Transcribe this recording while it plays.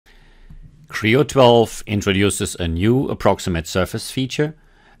Creo 12 introduces a new Approximate Surface feature,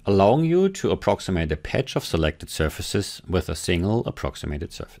 allowing you to approximate a patch of selected surfaces with a single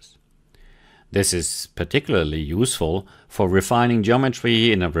approximated surface. This is particularly useful for refining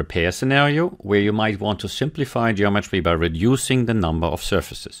geometry in a repair scenario where you might want to simplify geometry by reducing the number of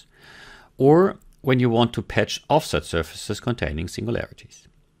surfaces, or when you want to patch offset surfaces containing singularities.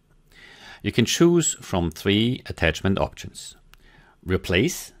 You can choose from 3 attachment options.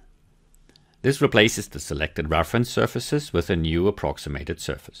 Replace. This replaces the selected reference surfaces with a new approximated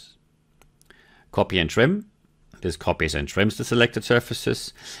surface. Copy and trim. This copies and trims the selected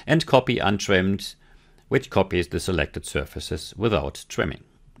surfaces. And copy untrimmed, which copies the selected surfaces without trimming.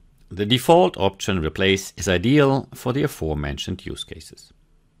 The default option replace is ideal for the aforementioned use cases.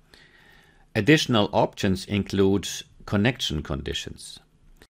 Additional options include connection conditions.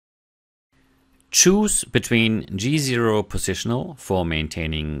 Choose between G0 positional for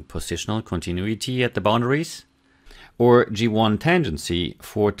maintaining positional continuity at the boundaries, or G1 tangency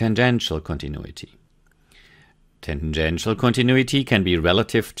for tangential continuity. Tangential continuity can be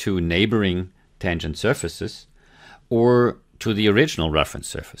relative to neighboring tangent surfaces or to the original reference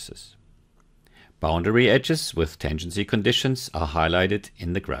surfaces. Boundary edges with tangency conditions are highlighted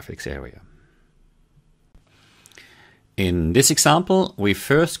in the graphics area. In this example, we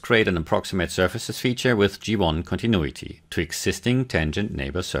first create an Approximate Surfaces feature with G1 continuity to existing tangent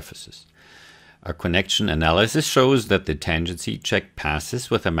neighbor surfaces. Our connection analysis shows that the tangency check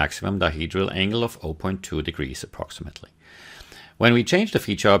passes with a maximum dihedral angle of 0.2 degrees approximately. When we change the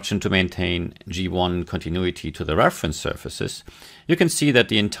feature option to maintain G1 continuity to the reference surfaces, you can see that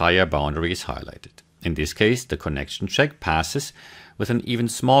the entire boundary is highlighted. In this case, the connection check passes with an even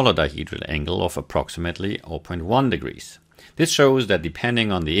smaller dihedral angle of approximately 0.1 degrees. This shows that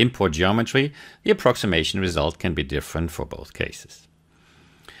depending on the import geometry, the approximation result can be different for both cases.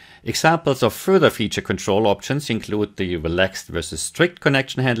 Examples of further feature control options include the relaxed versus strict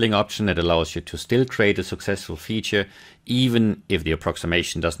connection handling option that allows you to still create a successful feature even if the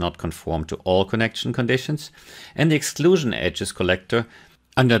approximation does not conform to all connection conditions, and the exclusion edges collector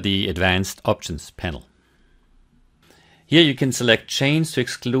under the Advanced Options panel. Here you can select chains to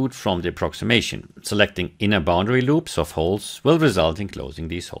exclude from the approximation. Selecting inner boundary loops of holes will result in closing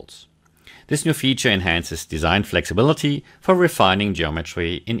these holes. This new feature enhances design flexibility for refining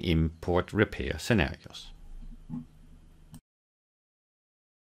geometry in import repair scenarios.